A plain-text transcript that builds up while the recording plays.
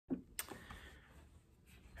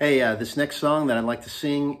Hey, this next song that I'd like to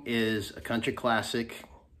sing is a country classic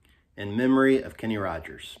in memory of Kenny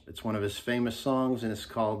Rogers. It's one of his famous songs and it's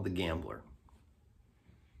called The Gambler.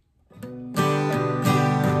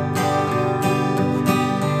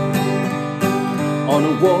 On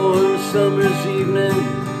a warm summer's evening,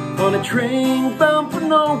 on a train bound for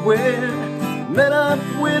nowhere, met up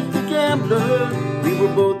with the gambler. We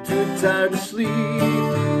were both too tired to sleep,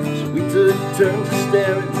 so we took turns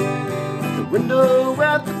staring out the window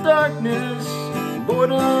at the darkness.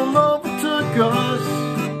 Boredom overtook us,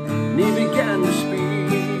 and he began to speak.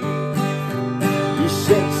 He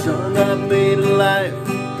said, son, I've made a life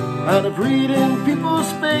out of reading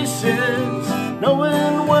people's faces,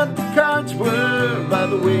 knowing what the cards were by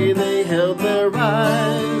the way they held their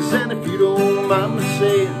eyes. And if you don't mind me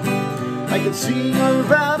saying, I can see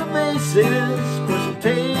you're out of aces. For some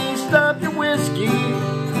taste of your whiskey,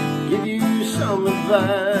 give you some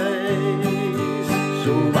advice.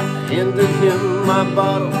 So I handed him my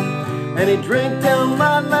bottle, and he drank down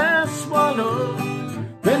my last swallow.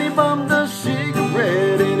 Then he bummed a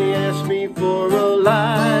cigarette, and he asked me for a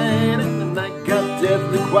light. And the night got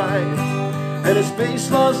deathly quiet, and his face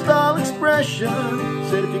lost all expression.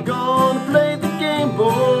 Said, if you're gonna play the game,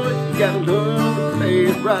 boy, you gotta learn to play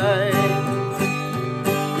it right.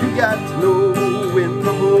 You got to know when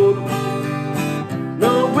to hold them,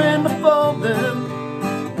 know when to fold them,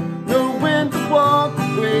 know when to walk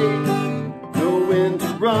away, know when to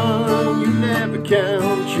run. You never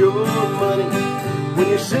count your money. When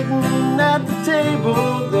you're sitting at the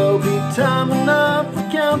table, there'll be time enough for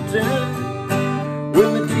counting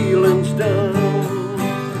when the dealing's done.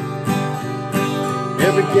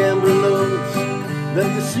 Every gambler knows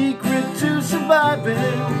that the secret to surviving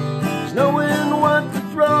is knowing what to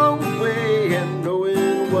throw away and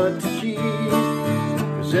knowing what to keep.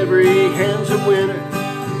 'Cause every hand's a winner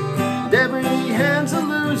and every hand's a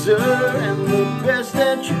loser, and the best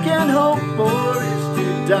that you can hope for is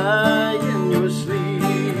to die in your sleep.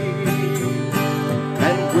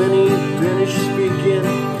 And when he finished speaking,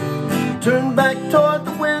 turned back toward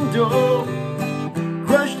the window,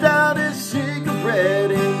 crushed out his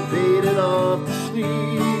cigarette and faded off to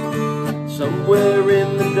sleep. Somewhere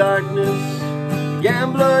in the darkness, the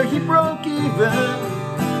gambler, he broke even,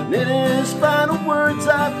 and in his final words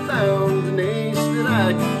I found an ace that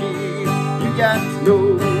I could keep. You got to know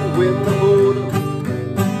when to hold them,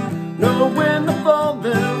 know when to fold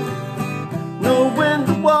them, know when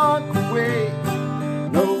to walk away,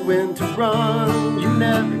 know when to run. You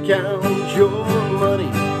never count your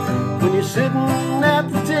money. When you're sitting at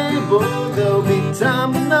the table, there'll be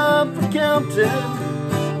time enough for counting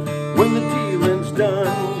when the dealing's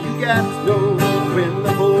done. You got to know when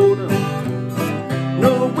to hold them,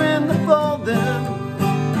 know when to fold them,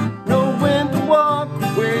 know when to walk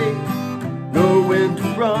away, know when to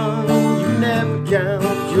run. You never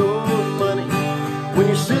count your money. When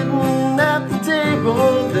you're sitting at the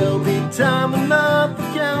table, there'll be time enough for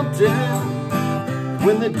counting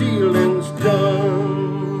when the dealing's done.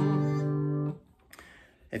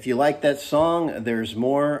 If you like that song, there's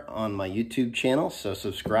more on my YouTube channel, so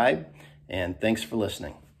subscribe, and thanks for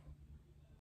listening.